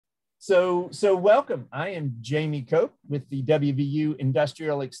So welcome. I am Jamie Cope with the WVU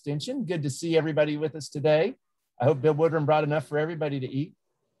Industrial Extension. Good to see everybody with us today. I hope Bill Woodrum brought enough for everybody to eat.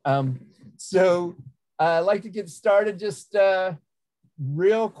 I'd like to get started just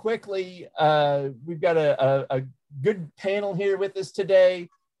real quickly. We've got a good panel here with us today.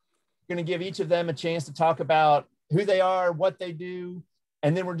 Going to give each of them a chance to talk about who they are, what they do,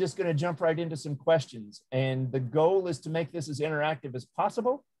 and then we're just going to jump right into some questions. And the goal is to make this as interactive as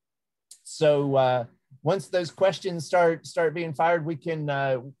possible. So once those questions start being fired, we can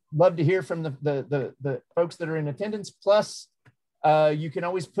love to hear from the folks that are in attendance. Plus, you can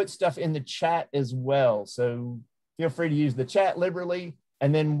always put stuff in the chat as well. So feel free to use the chat liberally,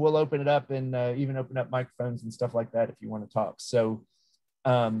 and then we'll open it up and even open up microphones and stuff like that if you want to talk. So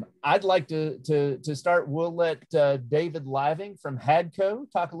I'd like to start. We'll let David Living from Hadco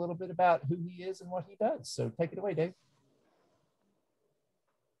talk a little bit about who he is and what he does. So take it away, Dave.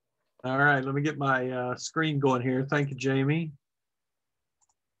 All right, let me get my screen going here. Thank you, Jamie.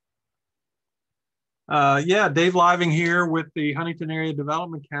 Dave Living here with the Huntington Area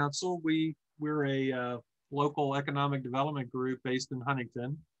Development Council. We're a local economic development group based in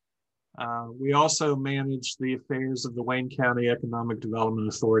Huntington. We also manage the affairs of the Wayne County Economic Development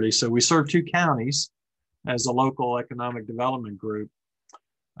Authority. So we serve two counties as a local economic development group.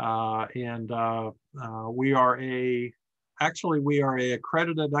 We are a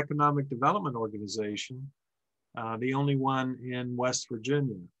accredited economic development organization, the only one in West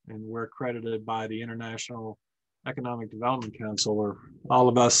Virginia, and we're accredited by the International Economic Development Council, or all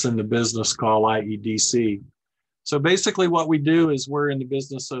of us in the business call IEDC. So basically what we do is we're in the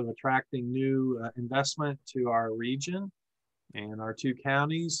business of attracting new investment to our region and our two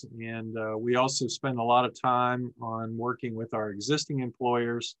counties. And we also spend a lot of time on working with our existing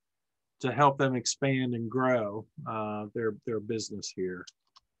employers to help them expand and grow their business here.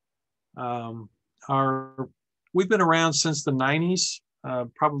 We've been around since the 90s,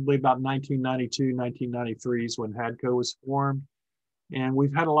 probably about 1992, 1993 is when Hadco was formed. And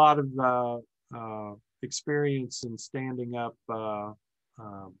we've had a lot of experience in standing up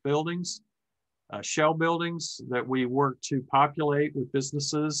buildings, shell buildings that we work to populate with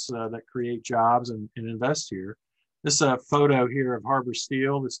businesses that create jobs and invest here. This is a photo here of Harbor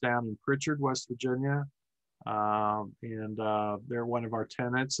Steel that's down in Pritchard, West Virginia. They're one of our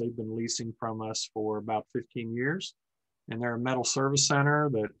tenants. They've been leasing from us for about 15 years. And they're a metal service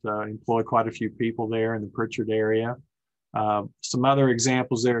center that employ quite a few people there in the Pritchard area. Some other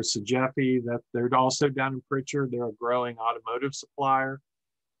examples there is Sajefi, that they're also down in Pritchard. They're a growing automotive supplier.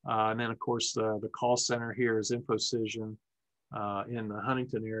 And then of course, the call center here is Infocision in the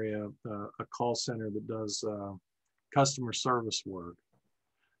Huntington area, a call center that does customer service work.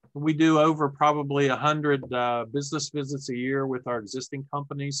 We do over probably 100 business visits a year with our existing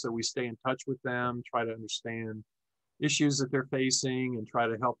companies. So we stay in touch with them, try to understand issues that they're facing and try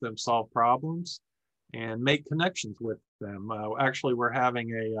to help them solve problems and make connections with them. Actually, we're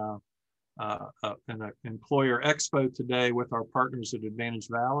having an employer expo today with our partners at Advantage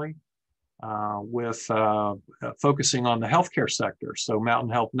Valley focusing on the healthcare sector. So Mountain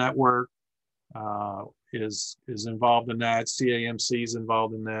Health Network, is involved in that. CAMC is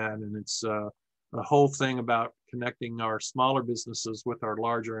involved in that, and it's the whole thing about connecting our smaller businesses with our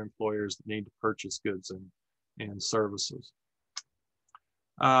larger employers that need to purchase goods and services.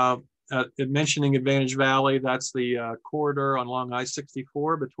 Mentioning Advantage Valley, that's the corridor on along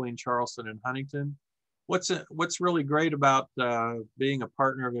I-64 between Charleston and Huntington. What's really great about being a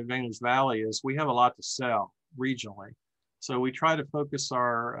partner of Advantage Valley is we have a lot to sell regionally. So we try to focus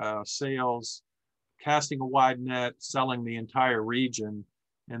our sales, casting a wide net, selling the entire region,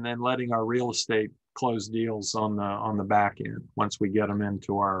 and then letting our real estate close deals on the back end once we get them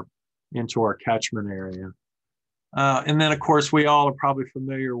into our catchment area. And then of course, we all are probably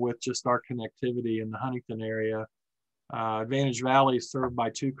familiar with just our connectivity in the Huntington area. Advantage Valley is served by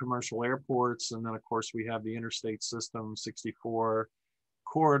two commercial airports. And then of course, we have the interstate system, 64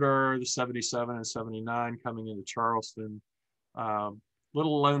 corridor, the 77 and 79 coming into Charleston.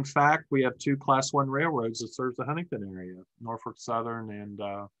 Little known fact, we have two Class 1 railroads that serve the Huntington area, Norfolk Southern and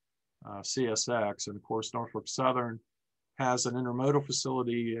CSX. And of course, Norfolk Southern has an intermodal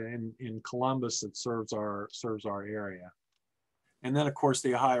facility in Columbus that serves our area. And then of course,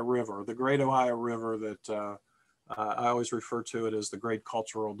 the Ohio River, the Great Ohio River that I always refer to it as the Great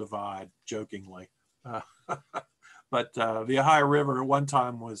Cultural Divide, jokingly. But the Ohio River at one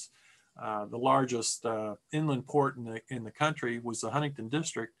time was the largest inland port in the country, was the Huntington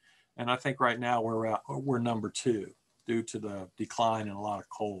District. And I think right now we're number 2 due to the decline in a lot of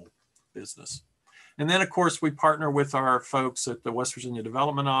coal business. And then, of course, we partner with our folks at the West Virginia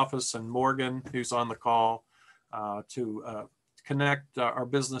Development Office and Morgan, who's on the call, to connect our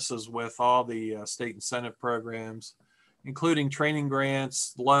businesses with all the state incentive programs, including training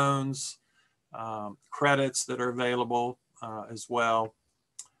grants, loans, credits that are available as well,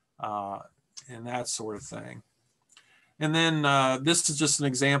 and that sort of thing. And then this is just an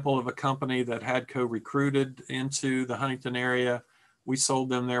example of a company that had co-recruited into the Huntington area. We sold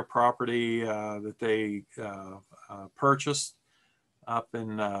them their property that they purchased up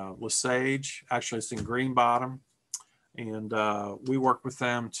in Lesage. Actually, it's in Green Bottom. And we work with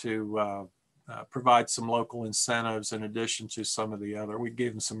them to provide some local incentives in addition to some of the other. We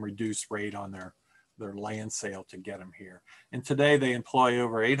gave them some reduced rate on their land sale to get them here. And today they employ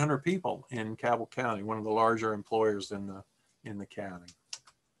over 800 people in Cabell County, one of the larger employers in the county.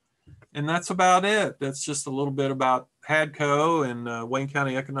 And that's about it. That's just a little bit about HADCO and Wayne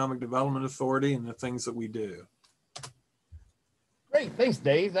County Economic Development Authority and the things that we do. Great, thanks,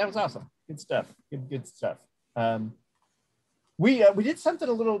 Dave. That was awesome. Good stuff. Good stuff. We did something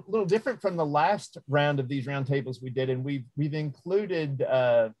a little different from the last round of these roundtables we did, and we've included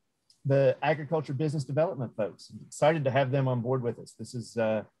the agriculture business development folks. I'm excited to have them on board with us. This is,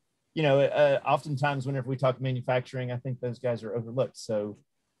 oftentimes whenever we talk manufacturing, I think those guys are overlooked. So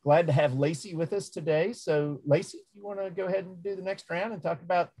glad to have Lacey with us today. So Lacey, if you want to go ahead and do the next round and talk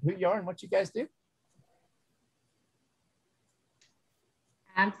about who you are and what you guys do.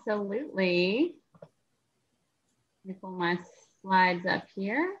 Absolutely. Let me pull my slides up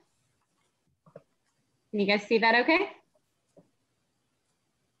here. Can you guys see that okay?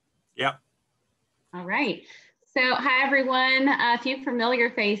 Yeah. All right. So hi, everyone. A few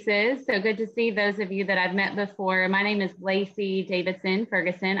familiar faces. So good to see those of you that I've met before. My name is Lacey Davidson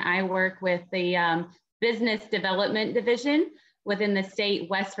Ferguson. I work with the Business Development Division within the state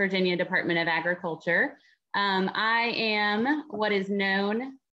West Virginia Department of Agriculture. I am what is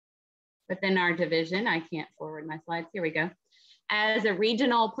known within our division. I can't forward my slides. Here we go. As a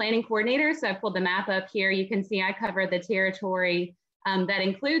regional planning coordinator. So I pulled the map up here. You can see I cover the territory that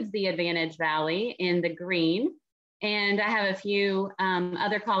includes the Advantage Valley in the green. And I have a few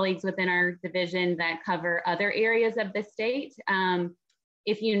other colleagues within our division that cover other areas of the state.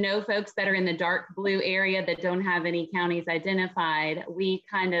 If you know folks that are in the dark blue area that don't have any counties identified, we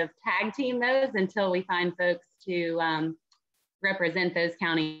kind of tag team those until we find folks to represent those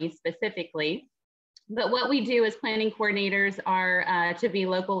counties specifically. But what we do as planning coordinators are to be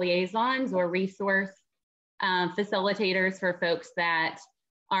local liaisons or resource facilitators for folks that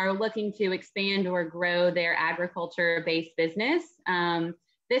are looking to expand or grow their agriculture-based business.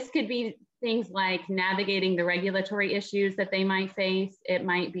 This could be things like navigating the regulatory issues that they might face. It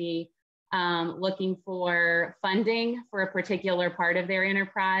might be looking for funding for a particular part of their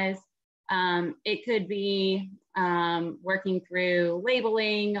enterprise. It could be working through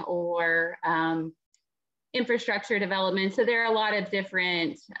labeling or infrastructure development. So there are a lot of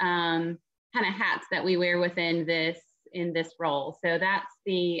different kind of hats that we wear within this role. So that's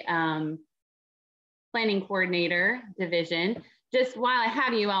the planning coordinator division. Just while I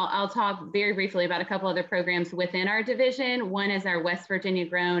have you, I'll talk very briefly about a couple other programs within our division. One is our West Virginia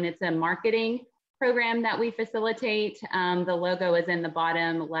Grown. It's a marketing program that we facilitate. The logo is in the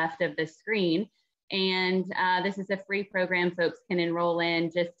bottom left of the screen. And this is a free program folks can enroll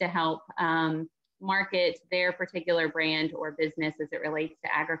in just to help market their particular brand or business as it relates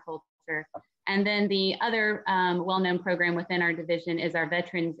to agriculture. And then the other well-known program within our division is our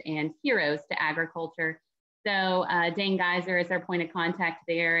Veterans and Heroes to Agriculture. So Dane Geiser is our point of contact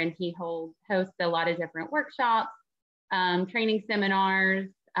there, and he hosts a lot of different workshops, training seminars,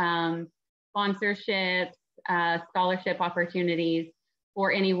 sponsorships, scholarship opportunities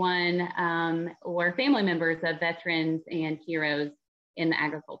for anyone or family members of veterans and heroes in the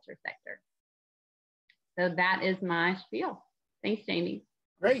agriculture sector. So that is my spiel. Thanks, Jamie.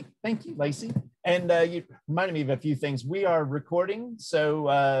 Great, thank you, Lacey. And you reminded me of a few things. We are recording,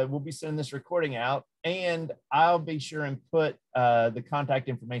 so we'll be sending this recording out, and I'll be sure and put the contact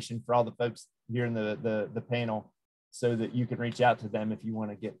information for all the folks here in the panel so that you can reach out to them if you want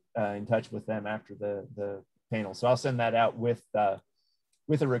to get in touch with them after the panel. So I'll send that out with a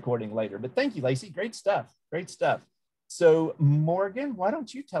recording later. But thank you, Lacey. Great stuff. Great stuff. So Morgan, why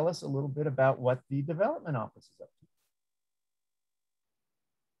don't you tell us a little bit about what the development office is up to?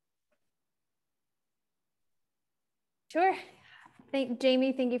 Sure.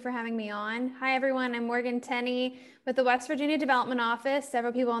 Jamie, thank you for having me on. Hi, everyone. I'm Morgan Tenney with the West Virginia Development Office.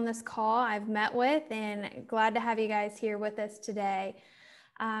 Several people on this call I've met with, and glad to have you guys here with us today.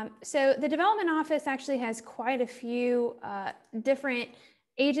 So the Development Office actually has quite a few different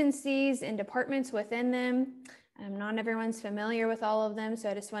agencies and departments within them. Not everyone's familiar with all of them, so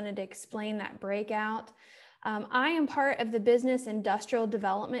I just wanted to explain that breakout. I am part of the Business Industrial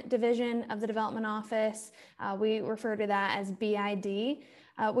Development Division of the Development Office. We refer to that as BID.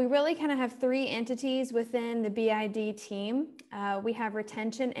 We really kind of have three entities within the BID team. We have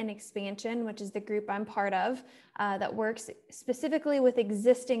Retention and Expansion, which is the group I'm part of, that works specifically with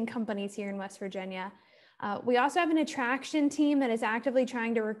existing companies here in West Virginia. We also have an attraction team that is actively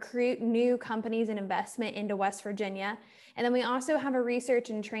trying to recruit new companies and investment into West Virginia. And then we also have a research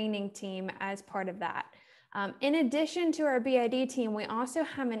and training team as part of that. In addition to our BID team, we also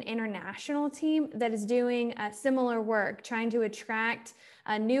have an international team that is doing similar work, trying to attract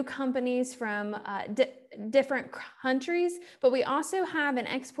new companies from different countries, but we also have an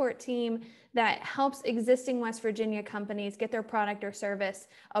export team that helps existing West Virginia companies get their product or service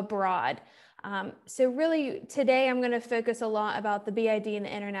abroad. So really today I'm going to focus a lot about the BID and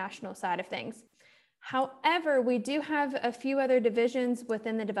the international side of things. However, we do have a few other divisions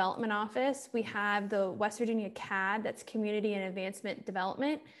within the development office. We have the West Virginia CAD, that's Community and Advancement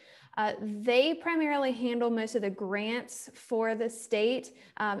Development. They primarily handle most of the grants for the state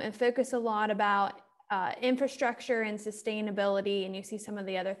and focus a lot about infrastructure and sustainability, and you see some of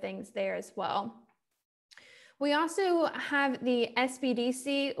the other things there as well. We also have the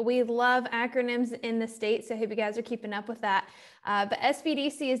SBDC. We love acronyms in the state, so I hope you guys are keeping up with that. But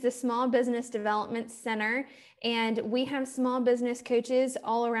SBDC is the Small Business Development Center, and we have small business coaches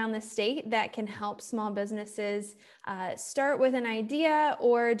all around the state that can help small businesses start with an idea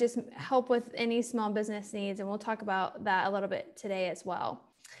or just help with any small business needs, and we'll talk about that a little bit today as well.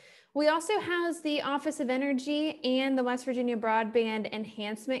 We also house the Office of Energy and the West Virginia Broadband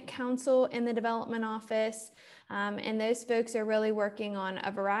Enhancement Council in the development office. And those folks are really working on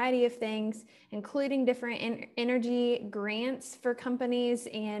a variety of things, including different energy grants for companies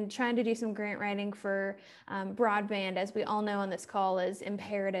and trying to do some grant writing for broadband, as we all know on this call is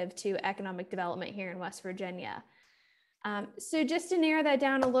imperative to economic development here in West Virginia. So just to narrow that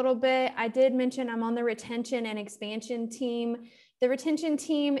down a little bit, I did mention I'm on the retention and expansion team. The retention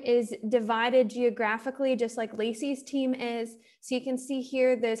team is divided geographically, just like Lacey's team is. So you can see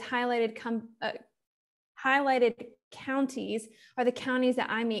here, those highlighted counties are the counties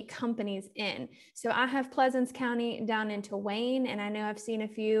that I meet companies in. So I have Pleasants County down into Wayne, and I know I've seen a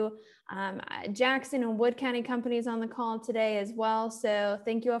few Jackson and Wood County companies on the call today as well. So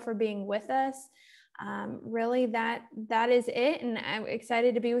thank you all for being with us. Really, that is it, and I'm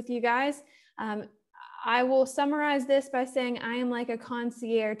excited to be with you guys. I will summarize this by saying I am like a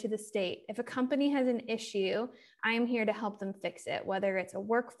concierge to the state. If a company has an issue, I am here to help them fix it, whether it's a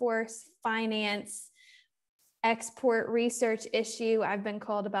workforce, finance, export research issue. I've been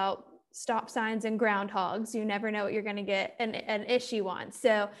called about stop signs and groundhogs. You never know what you're going to get an issue on.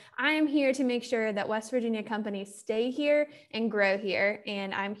 So I am here to make sure that West Virginia companies stay here and grow here,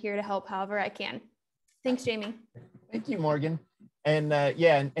 and I'm here to help however I can. Thanks, Jamie. Thank you, Morgan. And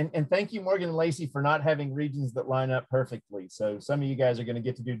and thank you, Morgan and Lacey, for not having regions that line up perfectly. So some of you guys are going to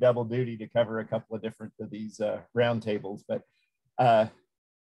get to do double duty to cover a couple of different of these roundtables, but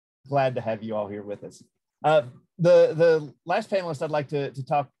glad to have you all here with us. The last panelist I'd like to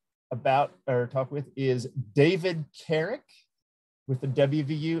talk with is David Carrick with the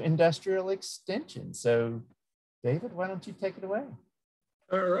WVU Industrial Extension. So David, why don't you take it away?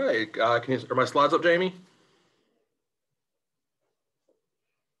 All right, are my slides up, Jamie?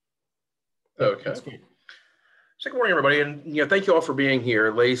 Okay. Good morning, everybody, and thank you all for being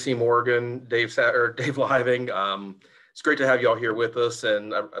here. Lacey, Morgan, Dave Living. It's great to have you all here with us,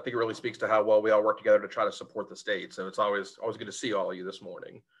 and I think it really speaks to how well we all work together to try to support the state. So it's always good to see all of you this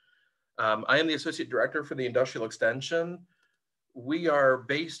morning. I am the Associate Director for the Industrial Extension. We are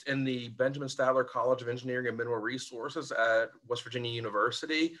based in the Benjamin Statler College of Engineering and Mineral Resources at West Virginia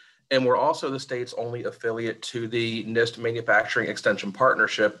University, and we're also the state's only affiliate to the NIST Manufacturing Extension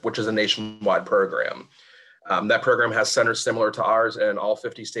Partnership, which is a nationwide program. That program has centers similar to ours in all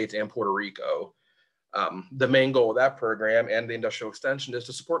 50 states and Puerto Rico. The main goal of that program and the industrial extension is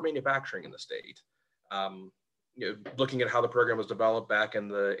to support manufacturing in the state. Looking at how the program was developed back in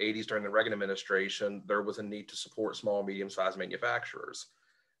the 80s during the Reagan administration, there was a need to support small, medium-sized manufacturers.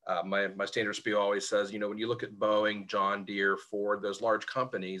 My standard spiel always says, when you look at Boeing, John Deere, Ford, those large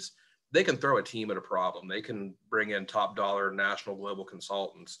companies, they can throw a team at a problem. They can bring in top dollar national global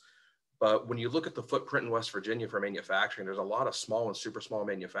consultants. But when you look at the footprint in West Virginia for manufacturing, there's a lot of small and super small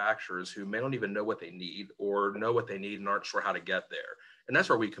manufacturers who may not even know what they need or know what they need and aren't sure how to get there. And that's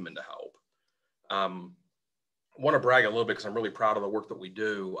where we come in to help. I want to brag a little bit because I'm really proud of the work that we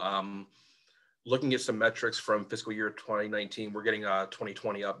do. looking at some metrics from fiscal year 2019. We're getting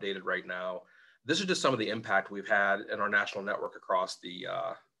 2020 updated right now. This is just some of the impact we've had in our national network across the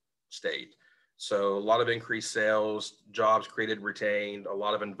state. So a lot of increased sales, jobs created, retained, a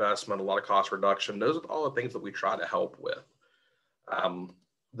lot of investment, a lot of cost reduction. Those are all the things that we try to help with.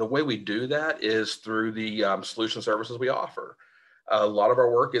 The way we do that is through the solution services we offer. A lot of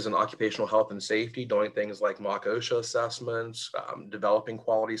our work is in occupational health and safety, doing things like mock OSHA assessments, developing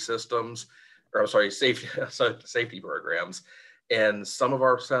quality systems, or I'm sorry, safety programs. And some of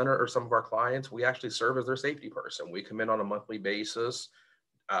our center or some of our clients, we actually serve as their safety person. We come in on a monthly basis,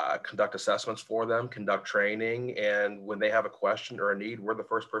 conduct assessments for them, conduct training, and when they have a question or a need, we're the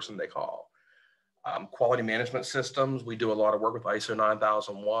first person they call. Quality management systems, we do a lot of work with ISO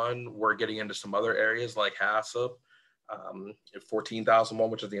 9001. We're getting into some other areas like HACCP,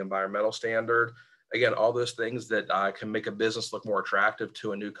 14001, which is the environmental standard. Again, all those things that can make a business look more attractive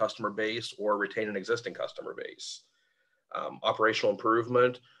to a new customer base or retain an existing customer base. Operational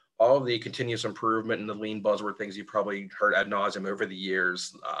improvement, all of the continuous improvement and the lean buzzword things you probably heard ad nauseum over the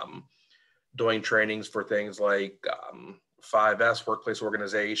years, doing trainings for things like 5S, workplace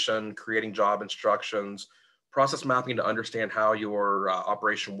organization, creating job instructions, process mapping to understand how your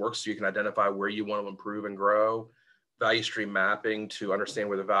operation works so you can identify where you want to improve and grow, value stream mapping to understand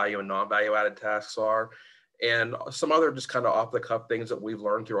where the value and non-value added tasks are, and some other just kind of off the cuff things that we've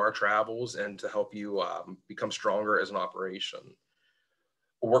learned through our travels and to help you become stronger as an operation.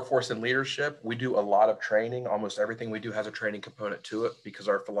 Workforce and leadership, we do a lot of training. Almost everything we do has a training component to it because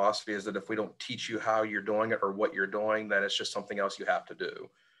our philosophy is that if we don't teach you how you're doing it or what you're doing, then it's just something else you have to do.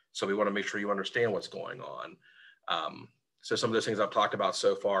 So we want to make sure you understand what's going on. So some of those things I've talked about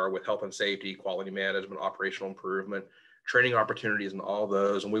so far with health and safety, quality management, operational improvement, training opportunities and all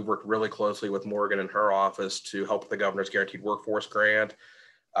those. And we've worked really closely with Morgan and her office to help with the Governor's Guaranteed Workforce Grant.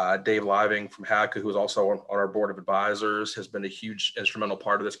 Dave Living from HACCP, who is also on our board of advisors, has been a huge instrumental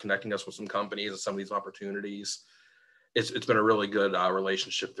part of this, connecting us with some companies and some of these opportunities. It's been a really good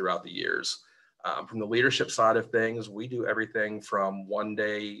relationship throughout the years. From the leadership side of things, we do everything from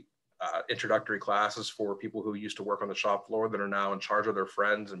one-day introductory classes for people who used to work on the shop floor that are now in charge of their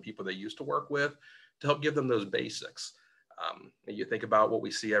friends and people they used to work with to help give them those basics. You think about what we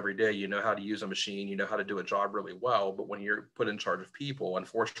see every day, you know how to use a machine, you know how to do a job really well, but when you're put in charge of people,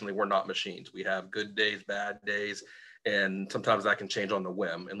 unfortunately, we're not machines. We have good days, bad days, and sometimes that can change on the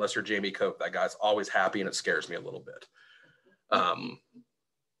whim. Unless you're Jamie Cope, that guy's always happy and it scares me a little bit.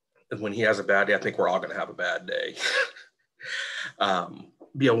 And when he has a bad day, I think we're all going to have a bad day.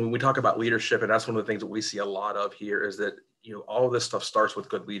 When we talk about leadership, and that's one of the things that we see a lot of here is that, all of this stuff starts with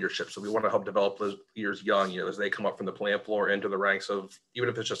good leadership. So we want to help develop those leaders young, as they come up from the plant floor into the ranks of, even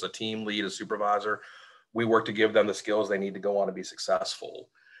if it's just a team lead, a supervisor, we work to give them the skills they need to go on to be successful.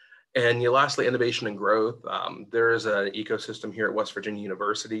 And lastly, innovation and growth. There is an ecosystem here at West Virginia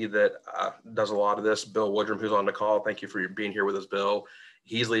University that does a lot of this. Bill Woodrum, who's on the call, thank you for being here with us, Bill.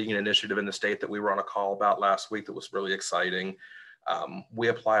 He's leading an initiative in the state that we were on a call about last week that was really exciting. We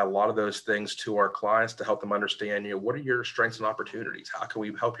apply a lot of those things to our clients to help them understand, what are your strengths and opportunities? How can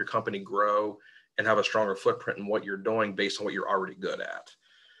we help your company grow and have a stronger footprint in what you're doing based on what you're already good at?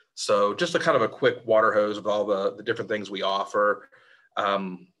 So just a kind of a quick water hose of all the different things we offer.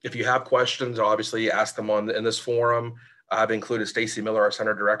 If you have questions, obviously ask them in this forum. I've included Stacy Miller, our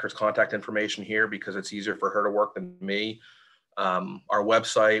center director's contact information here because it's easier for her to work than me. Our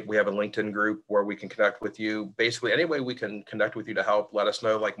website, we have a LinkedIn group where we can connect with you. Basically, any way we can connect with you to help, let us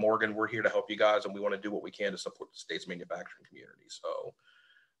know. Like Morgan, we're here to help you guys, and we want to do what we can to support the state's manufacturing community. So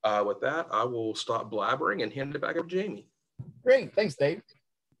with that, I will stop blabbering and hand it back over to Jamie. Great, thanks, Dave.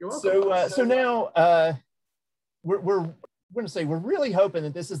 You're welcome. So now we're going to say we're really hoping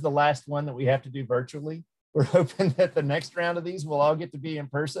that this is the last one that we have to do virtually. We're hoping that the next round of these we'll all get to be in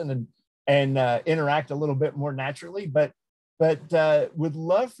person and interact a little bit more naturally. But would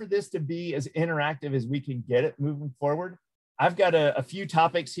love for this to be as interactive as we can get it moving forward. I've got a few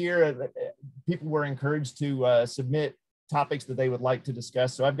topics here. People were encouraged to submit topics that they would like to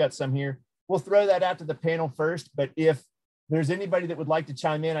discuss. So I've got some here. We'll throw that out to the panel first, but if there's anybody that would like to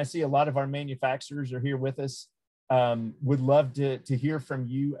chime in, I see a lot of our manufacturers are here with us. Would love to hear from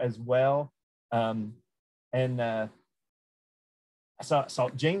you as well. I saw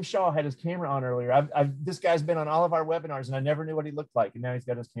James Shaw had his camera on earlier. This guy's been on all of our webinars and I never knew what he looked like. And now he's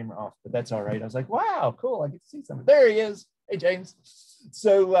got his camera off, but that's all right. I was like, wow, cool. I get to see something. There he is. Hey, James.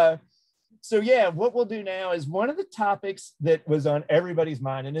 So yeah, what we'll do now is one of the topics that was on everybody's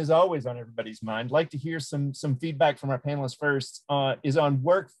mind and is always on everybody's mind. I'd like to hear some feedback from our panelists first is on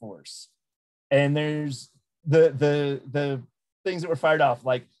workforce. And there's the things that were fired off,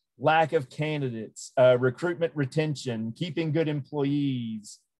 like lack of candidates, recruitment retention, keeping good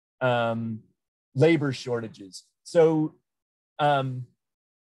employees, labor shortages. So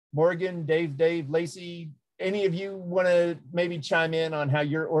Morgan, Dave, Lacey, any of you want to maybe chime in on how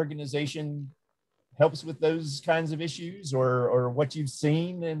your organization helps with those kinds of issues, or what you've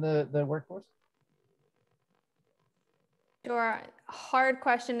seen in the workforce? Sure. Hard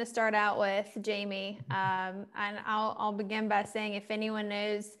question to start out with, Jamie. And I'll begin by saying if anyone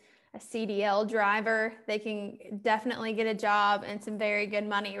knows a CDL driver, they can definitely get a job and some very good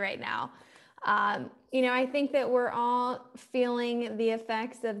money right now. I think that we're all feeling the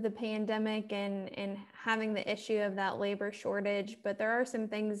effects of the pandemic and having the issue of that labor shortage, but there are some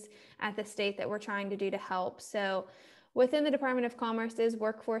things at the state that we're trying to do to help. So within the Department of Commerce is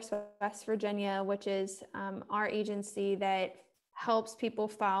Workforce West Virginia, which is our agency that helps people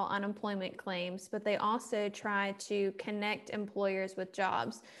file unemployment claims, but they also try to connect employers with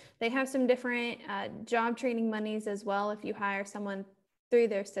jobs. They have some different job training monies as well if you hire someone through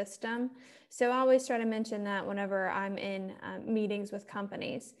their system. So I always try to mention that whenever I'm in meetings with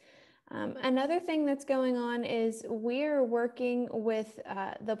companies. Another thing that's going on is we're working with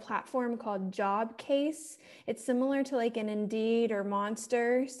the platform called Job Case. It's similar to like an Indeed or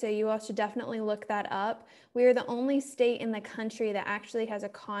Monster, so you all should definitely look that up. We are the only state in the country that actually has a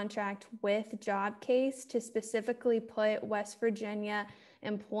contract with Job Case to specifically put West Virginia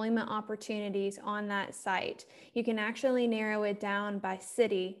employment opportunities on that site. You can actually narrow it down by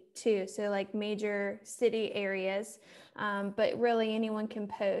city too, so like major city areas, but really anyone can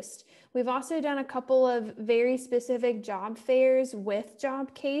post. We've also done a couple of very specific job fairs with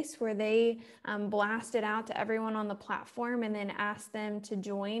Job Case where they blast it out to everyone on the platform and then ask them to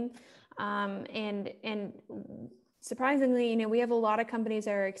join. And surprisingly, we have a lot of companies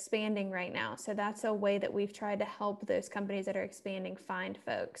that are expanding right now. So that's a way that we've tried to help those companies that are expanding find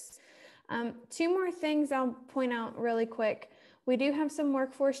folks. Two more things I'll point out really quick. We do have some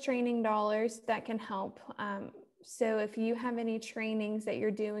workforce training dollars that can help. So if you have any trainings that you're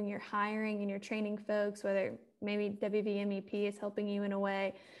doing, you're hiring and you're training folks, whether maybe WVMEP is helping you in a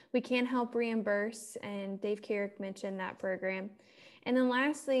way, we can help reimburse, and Dave Carrick mentioned that program. And then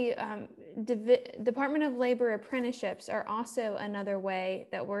lastly, Department of Labor apprenticeships are also another way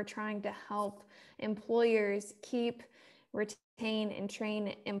that we're trying to help employers keep, retain, and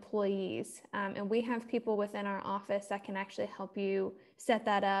train employees. And we have people within our office that can actually help you set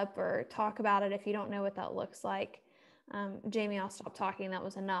that up or talk about it if you don't know what that looks like. Jamie, I'll stop talking. That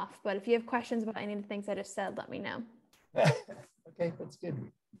was enough. But if you have questions about any of the things I just said, let me know. Okay, that's good.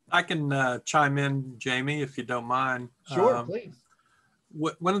 I can chime in, Jamie, if you don't mind. Sure, please.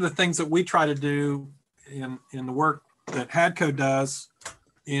 One of the things that we try to do in the work that HADCO does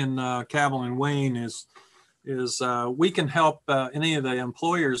in Cabell and Wayne is we can help any of the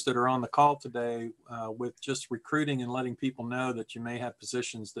employers that are on the call today with just recruiting and letting people know that you may have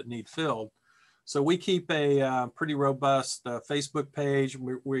positions that need filled. So we keep a pretty robust Facebook page.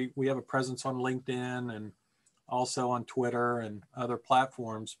 We have a presence on LinkedIn and also on Twitter and other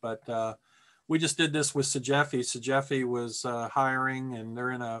platforms. But we just did this with Sajefi. Sajefi was hiring, and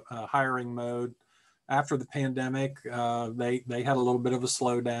they're in a hiring mode. After the pandemic, they had a little bit of a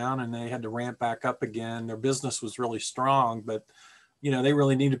slowdown and they had to ramp back up again. Their business was really strong, but they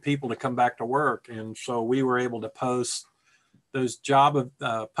really needed people to come back to work. And so we were able to post those job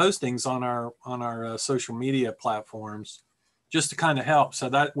postings on our social media platforms just to kind of help. So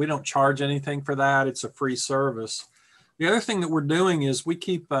that we don't charge anything for that. It's a free service. The other thing that we're doing is we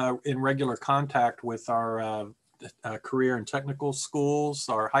keep in regular contact with our career and technical schools,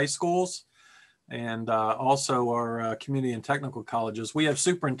 our high schools, and also our community and technical colleges. We have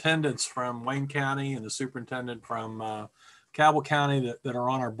superintendents from Wayne County and the superintendent from Cabell County that are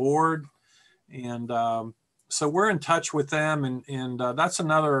on our board. And so we're in touch with them, and that's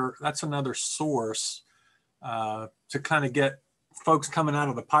another source to kind of get folks coming out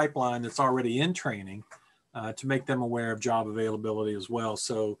of the pipeline that's already in training to make them aware of job availability as well.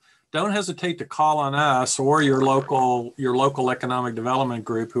 So don't hesitate to call on us or your local economic development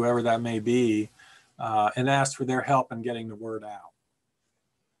group, whoever that may be, and ask for their help in getting the word out.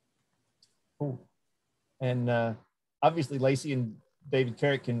 Cool. And obviously Lacey and David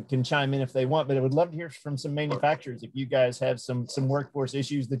Carrick can chime in if they want, but I would love to hear from some manufacturers if you guys have some workforce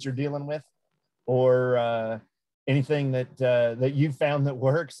issues that you're dealing with, or anything that you've found that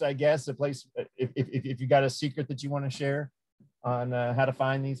works. I guess a place, if you got a secret that you want to share on how to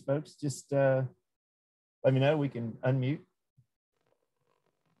find these folks, just let me know. We can unmute.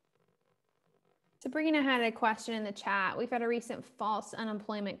 Sabrina had a question in the chat. We've had a recent false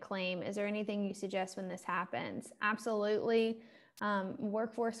unemployment claim. Is there anything you suggest when this happens? Absolutely.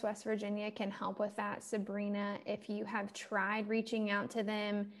 Workforce West Virginia can help with that, Sabrina. If you have tried reaching out to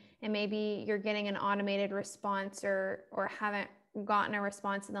them and maybe you're getting an automated response or haven't gotten a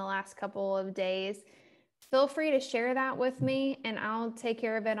response in the last couple of days, feel free to share that with me and I'll take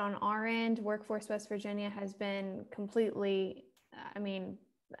care of it on our end. Workforce West Virginia has been completely, I mean,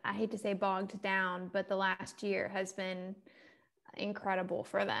 I hate to say bogged down, but the last year has been incredible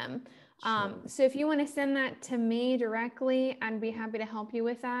for them. Sure. So if you want to send that to me directly, I'd be happy to help you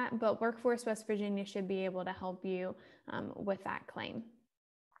with that. But Workforce West Virginia should be able to help you with that claim.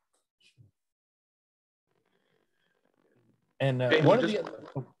 And Jamie, one of the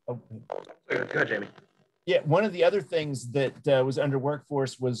Go ahead, Jamie. yeah, one of the other things that was under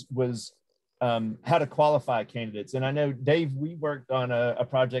Workforce was how to qualify candidates. And I know, Dave, we worked on a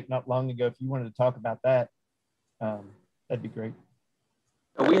project not long ago. If you wanted to talk about that, that'd be great.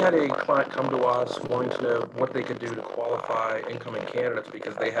 We had a client come to us wanting to know what they could do to qualify incoming candidates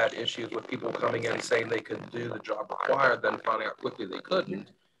because they had issues with people coming in saying they could do the job required, then finding out quickly they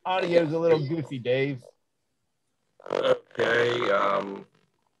couldn't. Audio's a little goofy, Dave. Okay.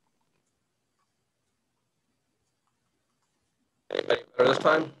 Anybody better this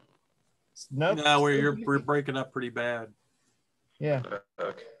time? Nope. No, we're breaking up pretty bad. Yeah.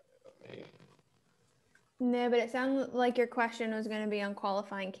 Okay. No, but it sounded like your question was going to be on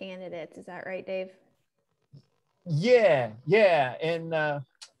qualifying candidates. Is that right, Dave? Yeah. And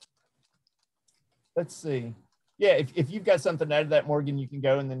let's see. Yeah, if you've got something to add to that, Morgan, you can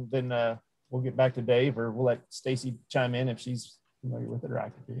go, and then we'll get back to Dave, or we'll let Stacy chime in if she's familiar with it, or I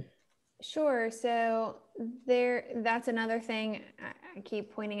could do it. Sure. So that's another thing I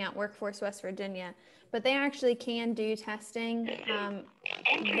keep pointing out, Workforce West Virginia, but they actually can do testing.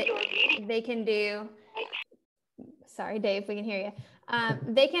 They can do, sorry, Dave, we can hear you.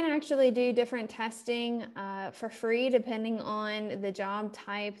 They can actually do different testing for free, depending on the job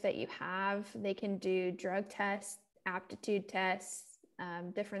type that you have. They can do drug tests, aptitude tests,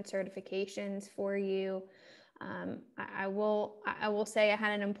 different certifications for you. I will say I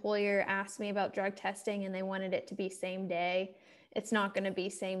had an employer ask me about drug testing and they wanted it to be same day. It's not going to be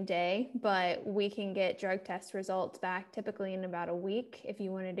same day, but we can get drug test results back typically in about a week if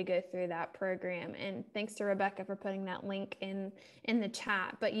you wanted to go through that program. And thanks to Rebecca for putting that link in the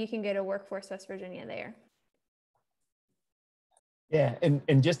chat, but you can go to Workforce West Virginia there. Yeah,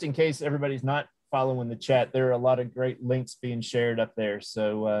 and just in case everybody's not following the chat, there are a lot of great links being shared up there.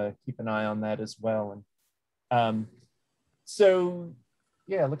 So keep an eye on that as well. And so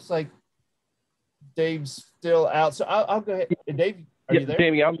yeah, looks like Dave's still out. So I'll go ahead. Dave, are you there?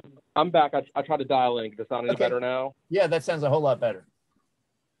 Jamie, I'm back. I tried to dial in. Does it sound any better now? Yeah, that sounds a whole lot better.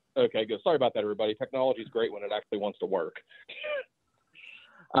 Okay, good. Sorry about that, everybody. Technology is great when it actually wants to work.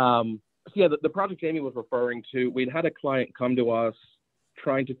 So yeah, the project Jamie was referring to, we'd had a client come to us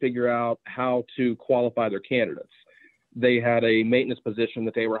trying to figure out how to qualify their candidates. They had a maintenance position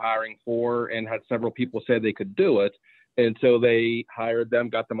that they were hiring for and had several people say they could do it. And so they hired them,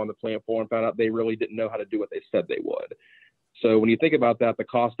 got them on the plant floor, and found out they really didn't know how to do what they said they would. So when you think about that, the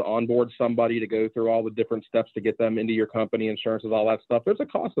cost to onboard somebody, to go through all the different steps to get them into your company, insurances, all that stuff, there's a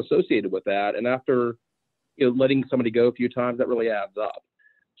cost associated with that. And after letting somebody go a few times, that really adds up.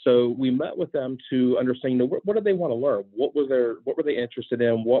 So we met with them to understand, what did they want to learn? What were they interested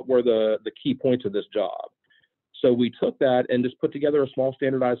in? What were the key points of this job? So we took that and just put together a small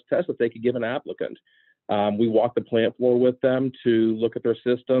standardized test that they could give an applicant. We walked the plant floor with them to look at their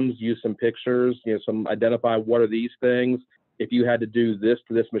systems, use some pictures, identify what are these things. If you had to do this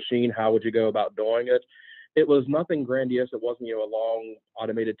to this machine, how would you go about doing it? It was nothing grandiose. It wasn't, a long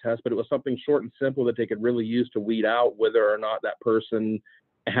automated test, but it was something short and simple that they could really use to weed out whether or not that person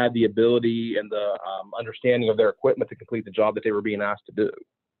had the ability and the understanding of their equipment to complete the job that they were being asked to do.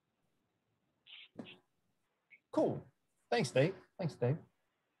 Cool. Thanks, Dave. You're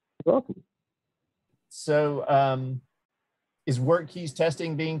welcome. So is Wirt keys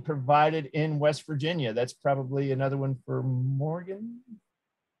testing being provided in West Virginia? That's probably another one for Morgan.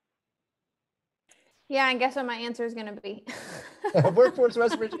 Yeah, I guess what my answer is going to be. Workforce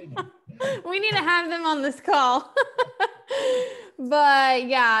West Virginia. We need to have them on this call. But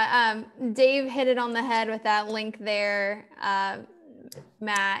yeah, Dave hit it on the head with that link there.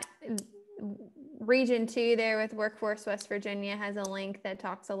 Matt, Region 2 there with Workforce West Virginia has a link that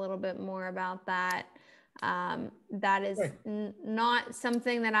talks a little bit more about that. That is not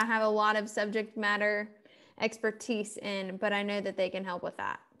something that I have a lot of subject matter expertise in, but I know that they can help with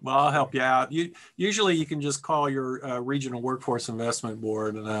that. Well, I'll help you out. Usually you can just call your regional workforce investment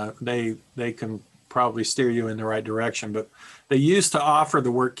board, and they can probably steer you in the right direction. But they used to offer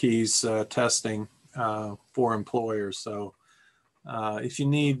the Wirt keys testing for employers. So If you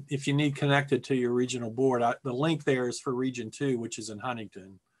need connected to your regional board, the link there is for Region 2, which is in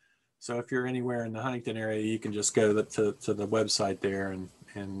Huntington. So if you're anywhere in the Huntington area, you can just go to the website there,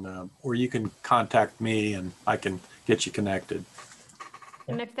 and or you can contact me and I can get you connected.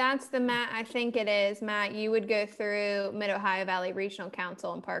 And if that's the Matt, I think it is, Matt, you would go through Mid-Ohio Valley Regional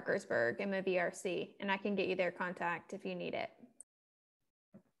Council in Parkersburg, MOVRC, and I can get you their contact if you need it.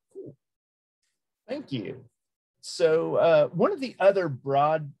 Cool. Thank you. So one of the other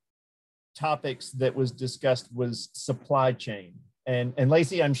broad topics that was discussed was supply chain. And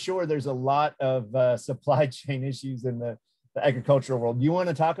Lacey, I'm sure there's a lot of supply chain issues in the agricultural world. You want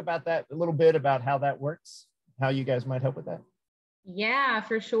to talk about that a little bit, about how that works, how you guys might help with that? Yeah,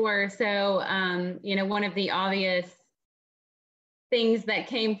 for sure. So, you know, one of the obvious things that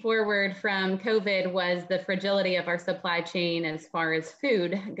came forward from COVID was the fragility of our supply chain as far as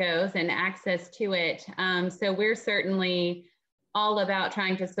food goes and access to it. So we're certainly all about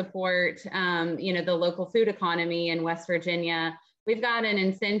trying to support, you know, the local food economy in West Virginia. We've got an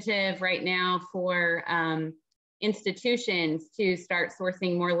incentive right now for institutions to start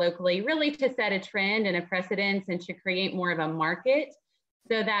sourcing more locally, really to set a trend and a precedence and to create more of a market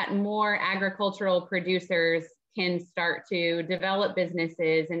so that more agricultural producers can start to develop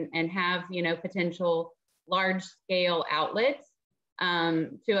businesses and have, you know, potential large scale outlets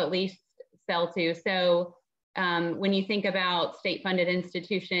to at least sell to. So when you think about state funded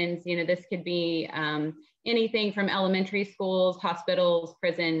institutions, you know, this could be anything from elementary schools, hospitals,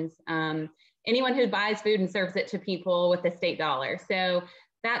 prisons, anyone who buys food and serves it to people with a state dollar. So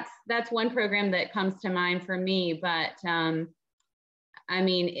that's one program that comes to mind for me. But I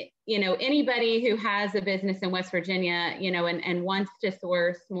mean, you know, anybody who has a business in West Virginia, you know, and wants to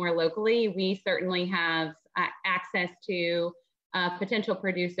source more locally, we certainly have access to potential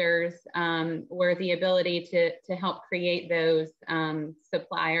producers or the ability to help create those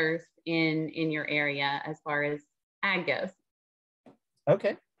suppliers in your area as far as ag goes.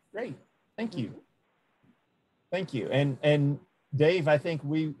 Okay, great. Thank you. Thank you. And Dave, I think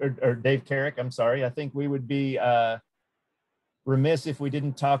or Dave Carrick, I'm sorry, I think we would be remiss if we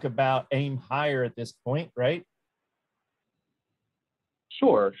didn't talk about Aim Higher at this point, right?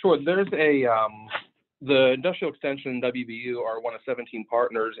 Sure. There's the Industrial Extension WVU are one of 17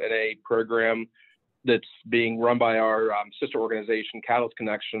 partners in a program that's being run by our sister organization, Catalyst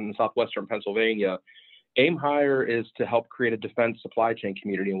Connection in Southwestern Pennsylvania. Aim Higher is to help create a defense supply chain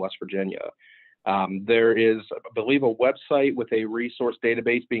community in West Virginia. There is, I believe, a website with a resource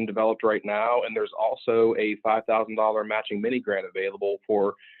database being developed right now, and there's also a $5,000 matching mini grant available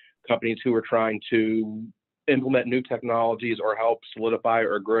for companies who are trying to implement new technologies or help solidify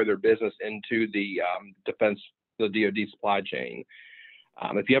or grow their business into the the DoD supply chain.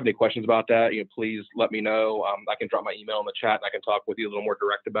 If you have any questions about that, you know, please let me know. I can drop my email in the chat and I can talk with you a little more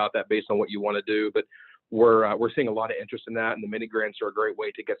direct about that based on what you want to do. But we're seeing a lot of interest in that, and the mini grants are a great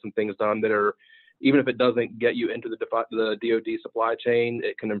way to get some things done that are, even if it doesn't get you into the DoD supply chain,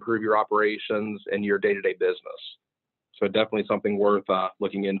 it can improve your operations and your day-to-day business. So definitely something worth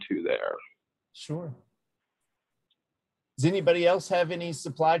looking into there. Sure. Does anybody else have any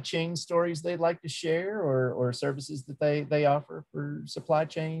supply chain stories they'd like to share, or services that they offer for supply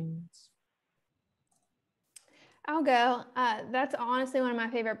chains? I'll go. That's honestly one of my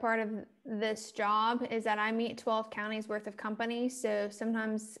favorite part of this job is that I meet 12 counties worth of companies. So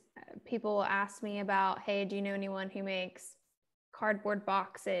sometimes people will ask me about, hey, do you know anyone who makes cardboard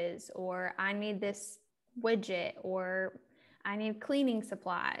boxes, or I need this widget, or I need cleaning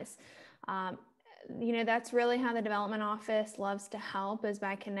supplies. You know, that's really how the development office loves to help, is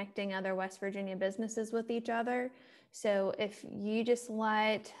by connecting other West Virginia businesses with each other. So if you just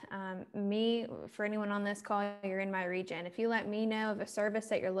let me, for anyone on this call, you're in my region, if you let me know of a service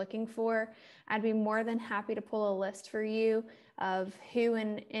that you're looking for, I'd be more than happy to pull a list for you of who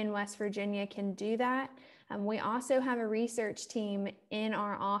in West Virginia can do that. We also have a research team in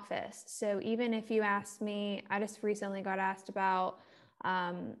our office. So even if you ask me, I just recently got asked about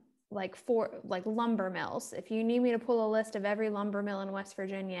like lumber mills. If you need me to pull a list of every lumber mill in West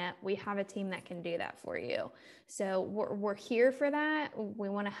Virginia, we have a team that can do that for you. So we're here for that. We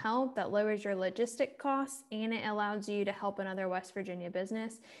want to help. That lowers your logistic costs, and it allows you to help another West Virginia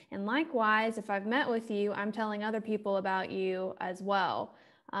business. And likewise, if I've met with you, I'm telling other people about you as well.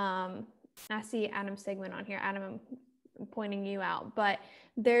 I see Adam Sigmund on here. Adam, I'm pointing you out, but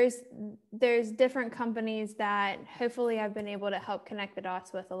there's different companies that hopefully I've been able to help connect the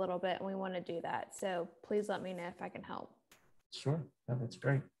dots with a little bit, and we want to do that. So please let me know if I can help. Sure, no, that's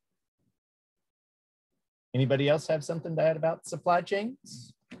great. Anybody else have something to add about supply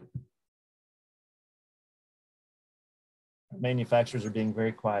chains? manufacturers are being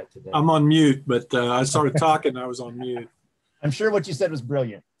very quiet today. I'm on mute, but I started talking. I was on mute. I'm sure what you said was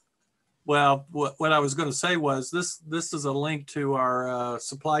brilliant. Well, what I was going to say was this is a link to our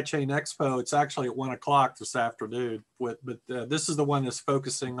Supply Chain Expo. It's actually at 1 o'clock this afternoon, but this is the one that's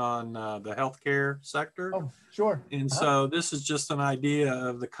focusing on the healthcare sector. Oh, sure. And so this is just an idea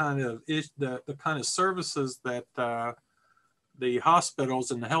of the kind of the kind of services that the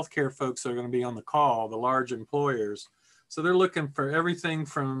hospitals and the healthcare folks are going to be on the call, the large employers. So they're looking for everything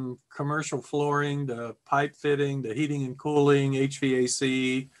from commercial flooring to pipe fitting to heating and cooling,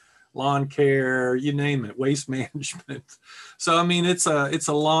 HVAC, lawn care, you name it, waste management. So I mean, it's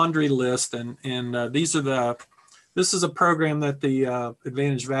a laundry list, and this is a program that the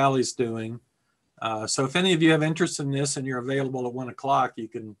Advantage Valley is doing. So if any of you have interest in this and you're available at 1 o'clock, you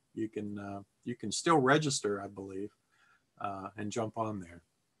can still register, I believe, and jump on there.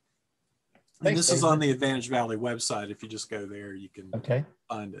 And this is on the Advantage Valley website. If you just go there, you can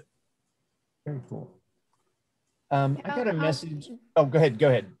find it. Very cool. I got a message. Oh, go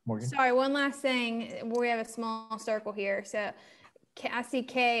ahead, Morgan. Sorry, one last thing. We have a small circle here. So I see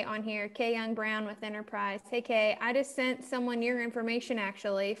Kay on here, Kay Young Brown with Enterprise. Hey, Kay, I just sent someone your information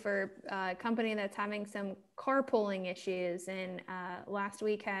actually for a company that's having some carpooling issues. And last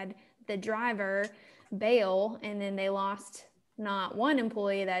week had the driver bail, and then they lost not one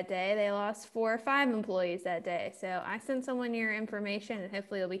employee that day, they lost 4 or 5 employees that day. So I sent someone your information, and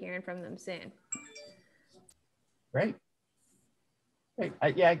hopefully you'll be hearing from them soon. Great.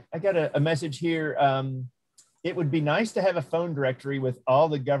 I got a message here. It would be nice to have a phone directory with all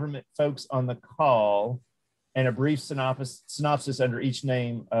the government folks on the call and a brief synopsis under each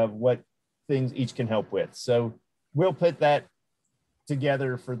name of what things each can help with. So we'll put that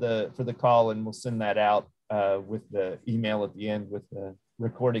together for the call, and we'll send that out with the email at the end with the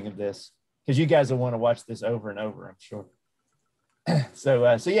recording of this, because you guys will want to watch this over and over, I'm sure.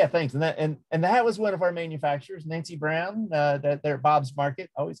 So yeah, thanks. And that was one of our manufacturers, Nancy Brown, that they're at Bob's Market.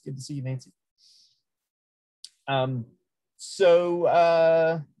 Always good to see you, Nancy.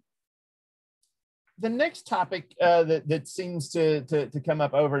 So the next topic that seems to come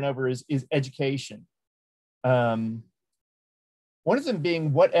up over and over is education. One of them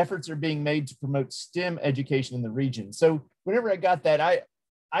being what efforts are being made to promote STEM education in the region. So whenever I got that,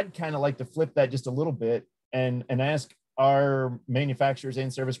 I'd kind of like to flip that just a little bit and ask our manufacturers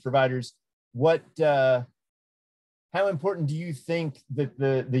and service providers, how important do you think that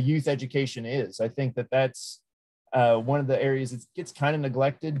the youth education is? I think that's one of the areas that gets kind of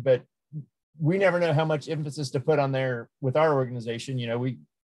neglected, but we never know how much emphasis to put on there with our organization. You know,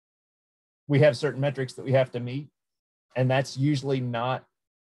 we have certain metrics that we have to meet, and that's usually not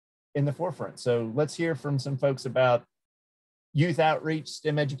in the forefront. So let's hear from some folks about youth outreach,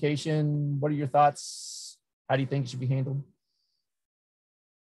 STEM education. What are your thoughts? How do you think it should be handled?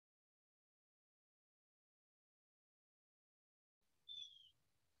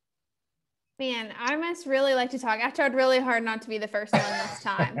 Man, I must really like to talk. I tried really hard not to be the first one this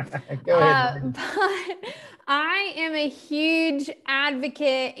time. Go ahead. But I am a huge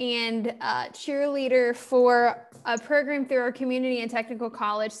advocate and cheerleader for a program through our community and technical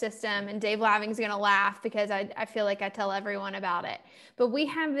college system. And Dave Laving's going to laugh because I feel like I tell everyone about it. But we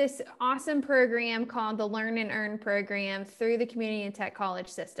have this awesome program called the Learn and Earn program through the community and tech college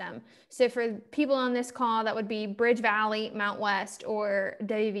system. So for people on this call, that would be Bridge Valley, Mount West, or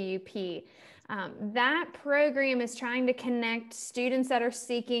WVUP. That program is trying to connect students that are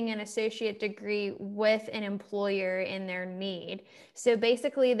seeking an associate degree with an employer in their need. So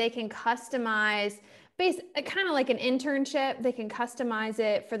basically they can customize, kind of like an internship, they can customize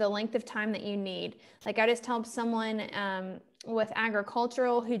it for the length of time that you need. Like I just helped someone with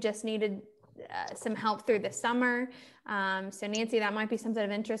agricultural who just needed some help through the summer. So Nancy, that might be something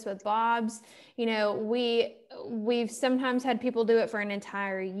of interest with Bob's. You know, we've sometimes had people do it for an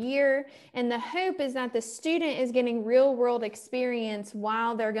entire year. And the hope is that the student is getting real world experience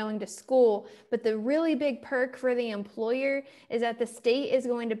while they're going to school. But the really big perk for the employer is that the state is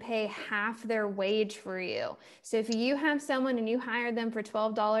going to pay half their wage for you. So if you have someone and you hire them for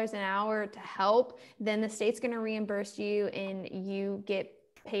 $12 an hour to help, then the state's going to reimburse you and you get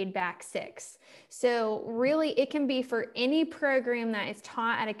paid back $6. So really it can be for any program that is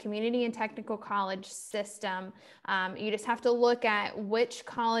taught at a community and technical college system. You just have to look at which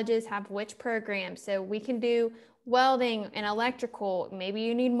colleges have which programs. So we can do welding and electrical. Maybe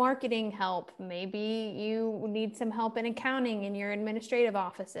you need marketing help. Maybe you need some help in accounting in your administrative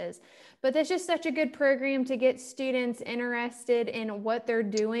offices. But that's just such a good program to get students interested in what they're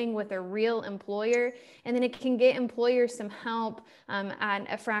doing with a real employer. And then it can get employers some help at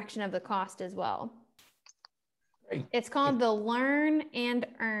a fraction of the cost as well. Great. It's called the Learn and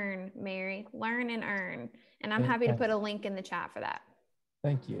Earn, Mary. Learn and Earn. And I'm happy to put a link in the chat for that.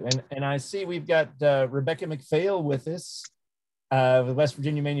 Thank you. And I see we've got Rebecca McPhail with us, with West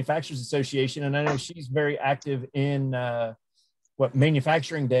Virginia Manufacturers Association. And I know she's very active in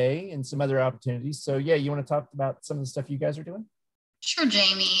Manufacturing Day and some other opportunities. So yeah, you want to talk about some of the stuff you guys are doing? Sure,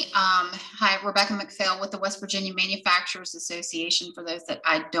 Jamie. Hi, Rebecca McPhail with the West Virginia Manufacturers Association, for those that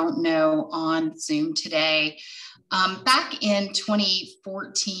I don't know on Zoom today. Back in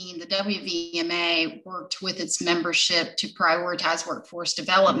 2014, the WVMA worked with its membership to prioritize workforce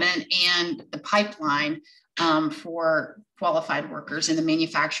development and the pipeline for qualified workers in the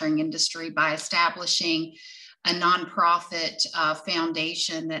manufacturing industry by establishing a nonprofit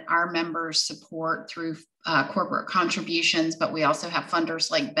foundation that our members support through corporate contributions, but we also have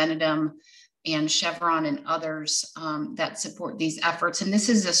funders like Benedum and Chevron and others that support these efforts. And this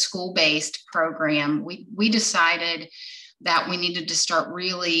is a school-based program. We decided that we needed to start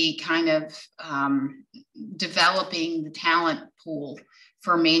really kind of developing the talent pool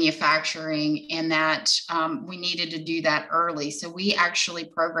for manufacturing, and that we needed to do that early. So we actually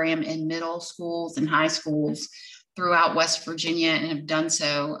program in middle schools and high schools throughout West Virginia and have done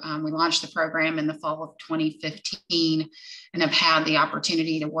so. We launched the program in the fall of 2015 and have had the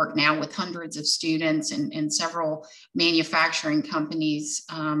opportunity to work now with hundreds of students and several manufacturing companies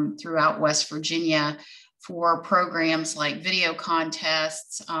throughout West Virginia for programs like video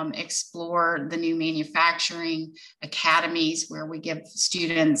contests, explore the new manufacturing academies, where we give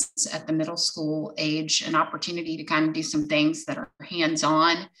students at the middle school age an opportunity to kind of do some things that are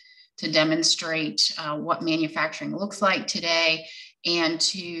hands-on to demonstrate what manufacturing looks like today, and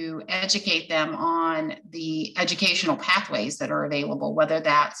to educate them on the educational pathways that are available, whether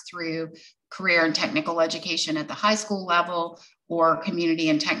that's through career and technical education at the high school level or community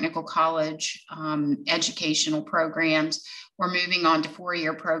and technical college educational programs. We're moving on to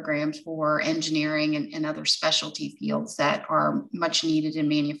 4-year programs for engineering and other specialty fields that are much needed in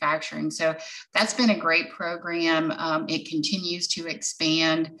manufacturing. So that's been a great program. It continues to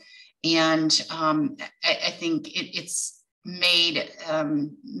expand. And I think it's made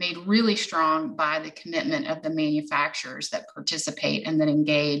really strong by the commitment of the manufacturers that participate and that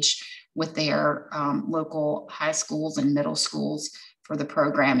engage with their local high schools and middle schools for the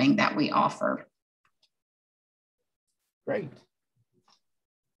programming that we offer. Great.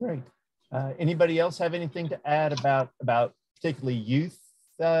 Anybody else have anything to add about particularly youth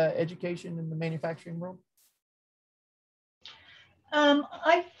education in the manufacturing world?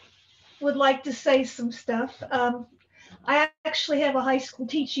 I would like to say some stuff. I actually have a high school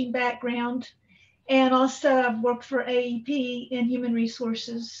teaching background, and also I've worked for AEP in human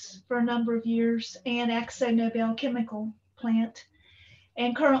resources for a number of years, and Axo Nobel chemical plant,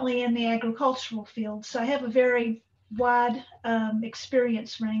 and currently in the agricultural field. So I have a very wide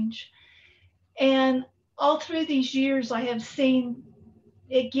experience range. And all through these years, I have seen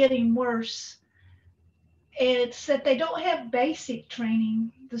it getting worse. It's that they don't have basic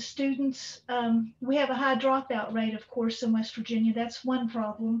training. The students, we have a high dropout rate, of course, in West Virginia. That's one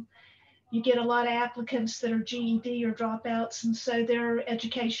problem. You get a lot of applicants that are GED or dropouts, and so their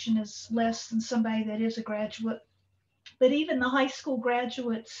education is less than somebody that is a graduate. But even the high school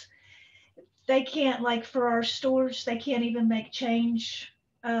graduates, they can't, like for our stores, they can't even make change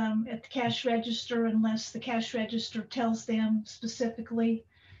at the cash register unless the cash register tells them specifically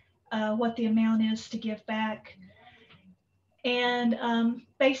what the amount is to give back. And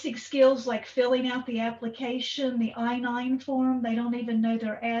basic skills like filling out the application, the I-9 form, they don't even know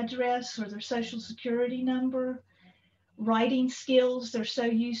their address or their social security number. Writing skills, they're so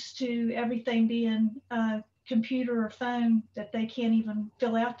used to everything being computer or phone that they can't even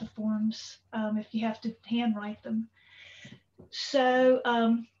fill out the forms if you have to handwrite them. So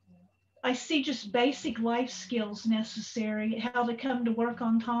I see just basic life skills necessary, how to come to work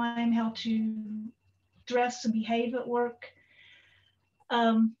on time, how to dress and behave at work.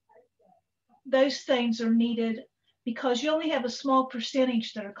 Those things are needed because you only have a small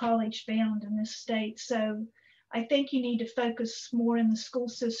percentage that are college bound in this state. So I think you need to focus more in the school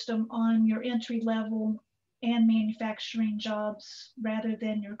system on your entry level and manufacturing jobs rather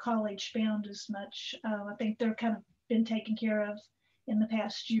than your college bound as much. I think they're kind of been taken care of in the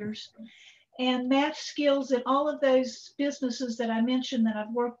past years. And math skills in all of those businesses that I mentioned that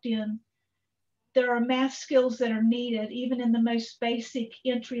I've worked in, there are math skills that are needed even in the most basic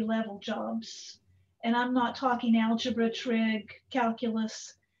entry level jobs. And I'm not talking algebra, trig,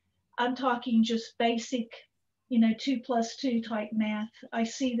 calculus. I'm talking just basic, 2+2 type math. I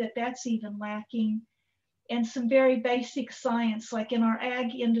see that that's even lacking. And some very basic science, like in our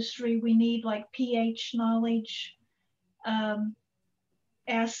ag industry, we need like pH knowledge,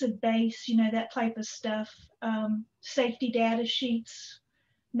 acid base, that type of stuff. Safety data sheets,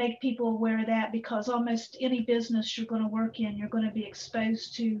 make people aware of that, because almost any business you're going to work in, you're going to be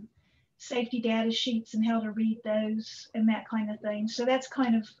exposed to safety data sheets and how to read those and that kind of thing. So that's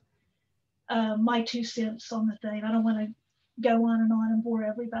kind of my 2 cents on the thing. I don't want to go on and bore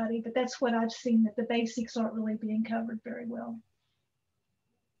everybody, but that's what I've seen, that the basics aren't really being covered very well.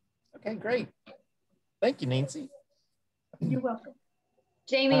 Okay, great. Thank you, Nancy. You're welcome.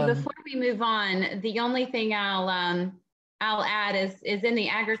 Jamie, before we move on, the only thing I'll add is in the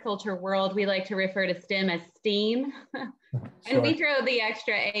agriculture world, we like to refer to STEM as STEAM. And we throw the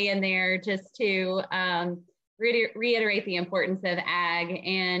extra A in there just to reiterate the importance of ag.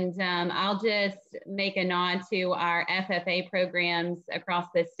 And I'll just make a nod to our FFA programs across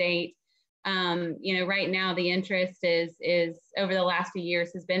the state. Right now the interest is over the last few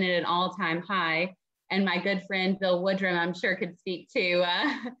years has been at an all-time high. And my good friend Bill Woodrum, I'm sure, could speak to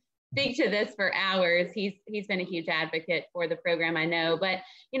this for hours. He's been a huge advocate for the program, I know. But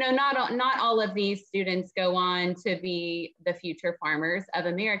not all of these students go on to be the future farmers of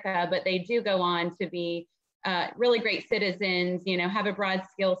America, but they do go on to be really great citizens. Have a broad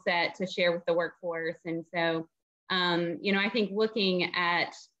skill set to share with the workforce. And so, I think looking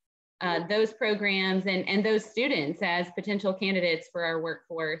at those programs and those students as potential candidates for our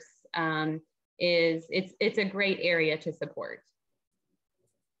workforce. It's a great area to support.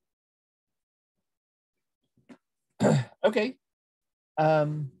 Okay.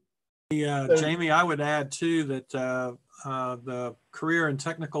 Jamie, I would add too that the Career and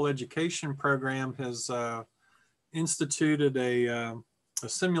Technical Education program has instituted a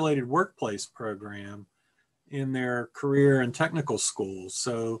simulated workplace program in their career and technical schools.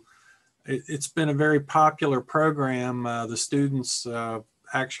 So it's been a very popular program. The students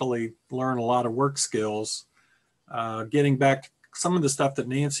actually learn a lot of work skills. Getting back to some of the stuff that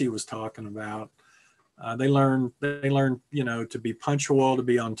Nancy was talking about, they learn, to be punctual, to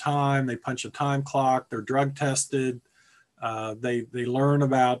be on time. They punch a time clock. They're drug tested. They learn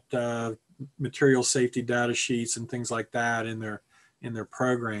about material safety data sheets and things like that in their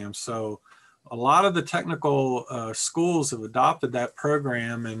programs. So a lot of the technical schools have adopted that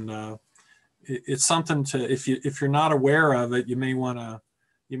program, and it's something to, if you're not aware of it, you may want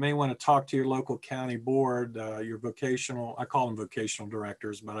to talk to your local county board, your vocational, I call them vocational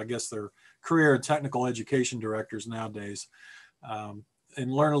directors, but I guess they're career and technical education directors nowadays, and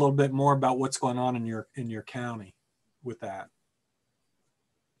learn a little bit more about what's going on in your county with that.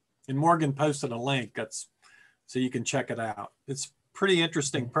 And Morgan posted a link so you can check it out. It's a pretty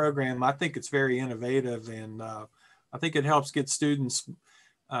interesting program. I think it's very innovative, and I think it helps get students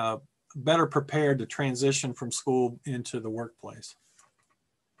better prepared to transition from school into the workplace.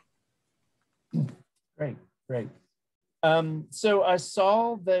 Great. So I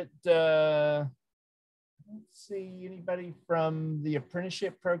saw that, I don't see anybody from the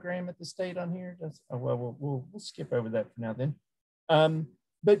apprenticeship program at the state on here. We'll skip over that for now then.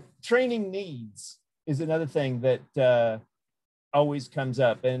 But training needs is another thing that always comes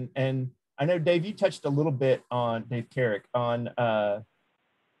up. And I know, Dave, you touched a little bit on, Dave Carrick, on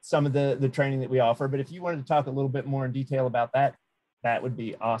some of the training that we offer, but if you wanted to talk a little bit more in detail about that, that would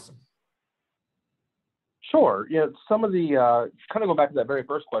be awesome. Sure. Yeah, some of the kind of go back to that very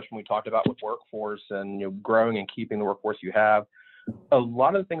first question we talked about with workforce and growing and keeping the workforce you have. A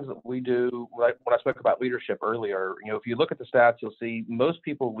lot of the things that we do, like when I spoke about leadership earlier, if you look at the stats, you'll see most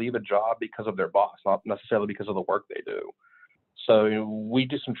people leave a job because of their boss, not necessarily because of the work they do. So we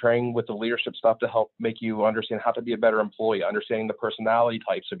do some training with the leadership stuff to help make you understand how to be a better employee, understanding the personality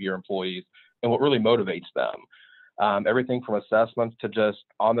types of your employees and what really motivates them. Everything from assessments to just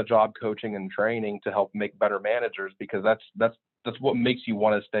on-the-job coaching and training to help make better managers, because that's what makes you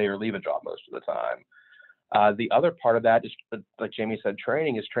want to stay or leave a job most of the time. The other part of that is, like Jamie said,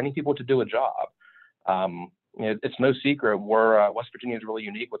 training people to do a job. It's no secret West Virginia is really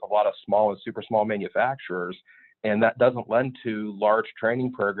unique with a lot of small and super small manufacturers, and that doesn't lend to large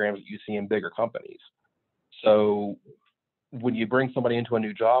training programs that you see in bigger companies. So when you bring somebody into a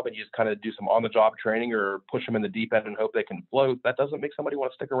new job and you just kind of do some on-the-job training or push them in the deep end and hope they can float, that doesn't make somebody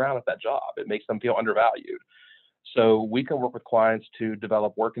want to stick around at that job. It makes them feel undervalued. So we can work with clients to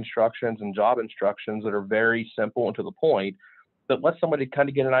develop work instructions and job instructions that are very simple and to the point, that lets somebody kind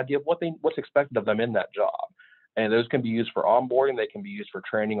of get an idea of what's expected of them in that job. And those can be used for onboarding. They can be used for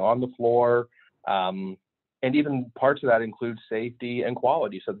training on the floor. And even parts of that include safety and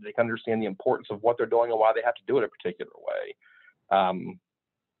quality, so that they can understand the importance of what they're doing and why they have to do it a particular way.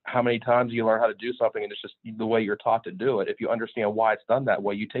 How many times do you learn how to do something and it's just the way you're taught to do it? If you understand why it's done that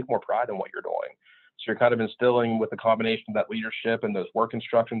way, you take more pride in what you're doing. So you're kind of instilling, with a combination of that leadership and those work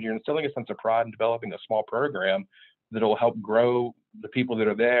instructions, you're instilling a sense of pride in developing a small program that will help grow the people that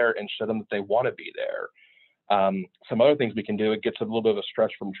are there and show them that they want to be there. Some other things we can do, it gets a little bit of a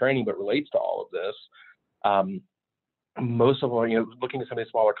stretch from training, but relates to all of this. Most of them, looking at some of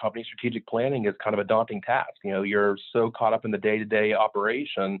these smaller companies, strategic planning is kind of a daunting task. You're so caught up in the day-to-day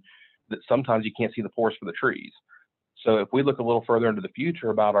operation that sometimes you can't see the forest for the trees. So if we look a little further into the future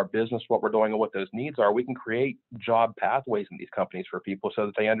about our business, what we're doing and what those needs are, we can create job pathways in these companies for people so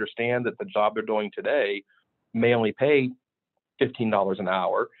that they understand that the job they're doing today may only pay $15 an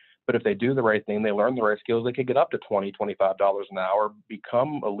hour, but if they do the right thing, they learn the right skills, they could get up to $20, $25 an hour,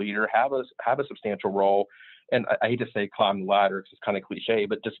 become a leader, have a substantial role. And I hate to say climb the ladder, it's just kind of cliche,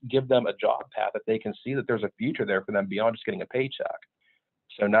 but just give them a job path that they can see that there's a future there for them beyond just getting a paycheck.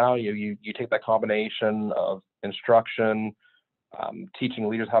 So now you take that combination of instruction, teaching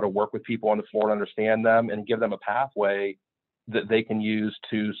leaders how to work with people on the floor and understand them, and give them a pathway that they can use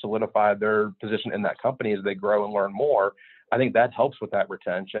to solidify their position in that company as they grow and learn more. I think that helps with that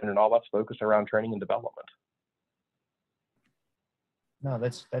retention, and all that's focused around training and development. No,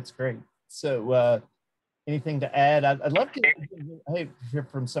 that's great. So anything to add? I'd love to hear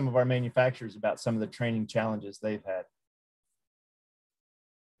from some of our manufacturers about some of the training challenges they've had.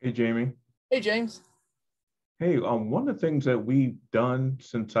 Hey, Jamie. Hey, James. Hey, one of the things that we've done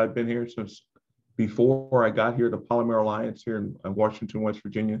since I've been here, since before I got here, the Polymer Alliance here in Washington, West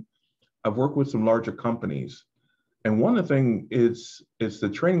Virginia, I've worked with some larger companies. And one of the things is the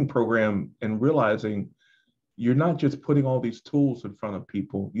training program and realizing you're not just putting all these tools in front of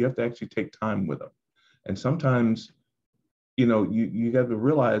people, you have to actually take time with them. And sometimes, you got to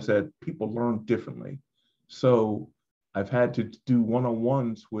realize that people learn differently. So I've had to do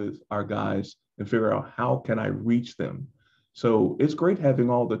one-on-ones with our guys and figure out how can I reach them. So it's great having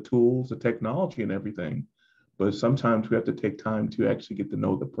all the tools, the technology and everything, but sometimes we have to take time to actually get to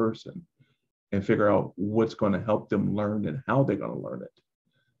know the person and figure out what's going to help them learn and how they're going to learn it.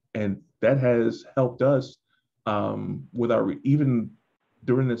 And that has helped us with even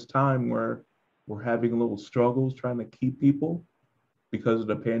during this time where we're having little struggles trying to keep people because of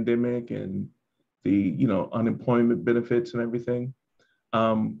the pandemic and the unemployment benefits and everything.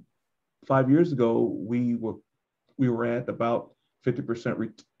 5 years ago, we were at about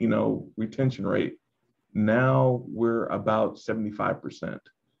 50% retention rate. Now we're about 75%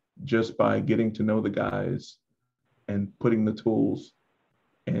 just by getting to know the guys and putting the tools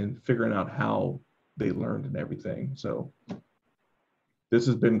and figuring out how they learned and everything. So this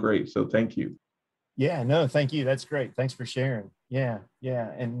has been great. So thank you. Yeah, no, thank you. That's great. Thanks for sharing. Yeah.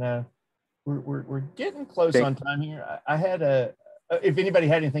 And we're getting close on time here. I had if anybody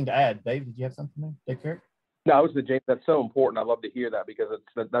had anything to add, Dave, did you have something there? Dave Kirk? No, I was the James. That's so important. I love to hear that because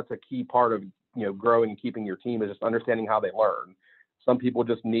that's a key part of growing and keeping your team is just understanding how they learn. Some people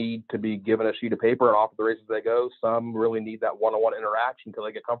just need to be given a sheet of paper and off the races they go. Some really need that one-on-one interaction until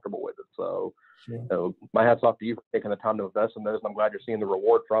they get comfortable with it. So, So my hat's off to you for taking the time to invest in those. And I'm glad you're seeing the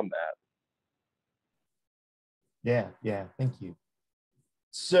reward from that. Yeah. Thank you.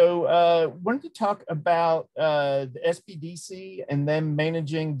 So wanted to talk about the SBDC and them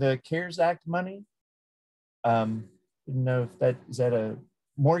managing the CARES Act money. Didn't know if is that a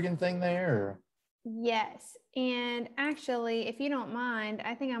Morgan thing there or? Yes. And actually, if you don't mind,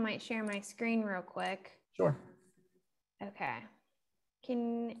 I think I might share my screen real quick. Sure. Okay.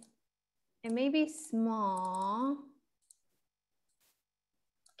 It may be small.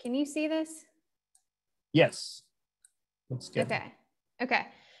 Can you see this? Yes. Looks good. Okay.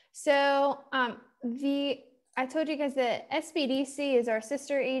 So I told you guys that SBDC is our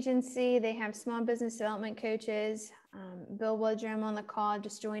sister agency. They have small business development coaches. Bill Woodrum on the call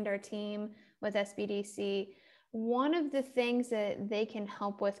just joined our team with SBDC. One of the things that they can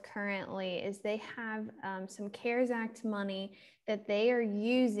help with currently is they have some CARES Act money that they are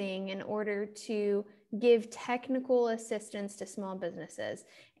using in order to give technical assistance to small businesses.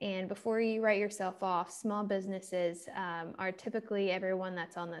 And before you write yourself off, small businesses are typically everyone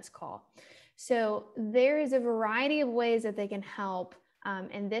that's on this call. So there is a variety of ways that they can help.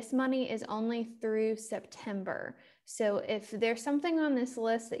 And this money is only through September. So if there's something on this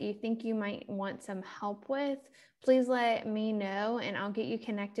list that you think you might want some help with, please let me know and I'll get you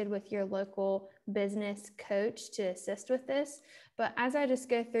connected with your local business coach to assist with this. But as I just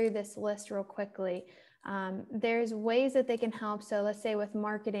go through this list real quickly, there's ways that they can help. So let's say with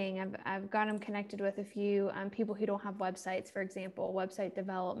marketing, I've got them connected with a few people who don't have websites, for example, website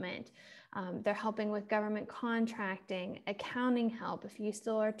development. They're helping with government contracting, accounting help if you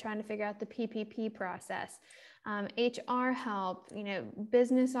still are trying to figure out the PPP process. HR help,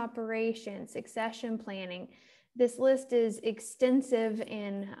 business operations, succession planning. This list is extensive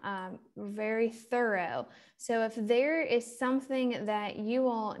and very thorough. So if there is something that you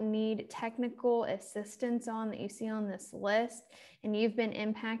all need technical assistance on that you see on this list and you've been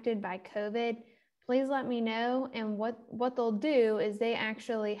impacted by COVID, please let me know. And what they'll do is they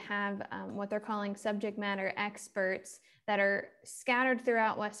actually have what they're calling subject matter experts that are scattered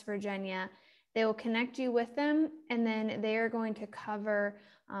throughout West Virginia. They will connect you with them, and then they are going to cover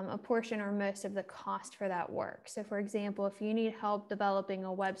a portion or most of the cost for that work. So for example, if you need help developing a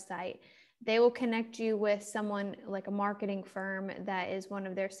website, they will connect you with someone like a marketing firm that is one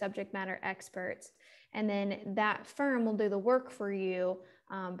of their subject matter experts. And then that firm will do the work for you,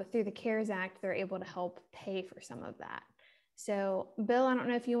 but through the CARES Act, they're able to help pay for some of that. So Bill, I don't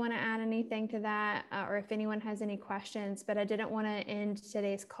know if you want to add anything to that or if anyone has any questions, but I didn't want to end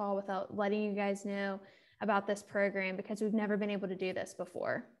today's call without letting you guys know about this program because we've never been able to do this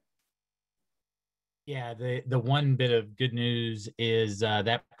before. Yeah, the one bit of good news is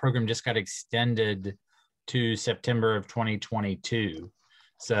that program just got extended to September of 2022.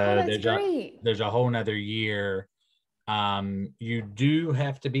 So there's a whole nother year. You do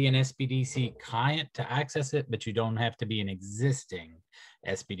have to be an SBDC client to access it, but you don't have to be an existing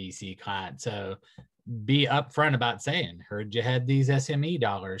SBDC client. So be upfront about saying, heard you had these SME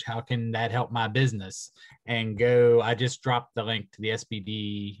dollars. How can that help my business? And I just dropped the link to the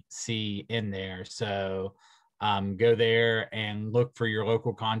SBDC in there. So go there and look for your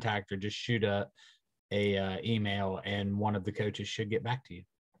local contact or just shoot a email and one of the coaches should get back to you.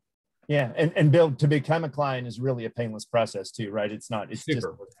 Yeah, and Bill, to become a client is really a painless process too, right? It's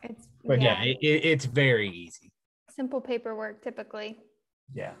super. It's very easy. Simple paperwork typically.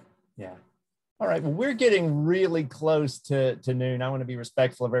 Yeah. All right, well, we're getting really close to noon. I want to be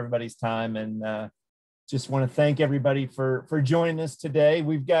respectful of everybody's time and just want to thank everybody for joining us today.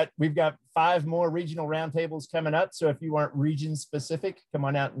 We've got 5 more regional roundtables coming up. So if you aren't region specific, come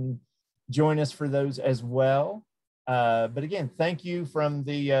on out and join us for those as well. But again, thank you from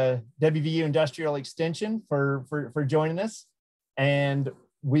the WVU Industrial Extension for joining us. And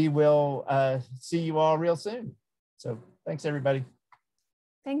we will see you all real soon. So thanks, everybody.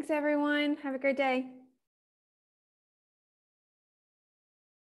 Thanks, everyone. Have a great day.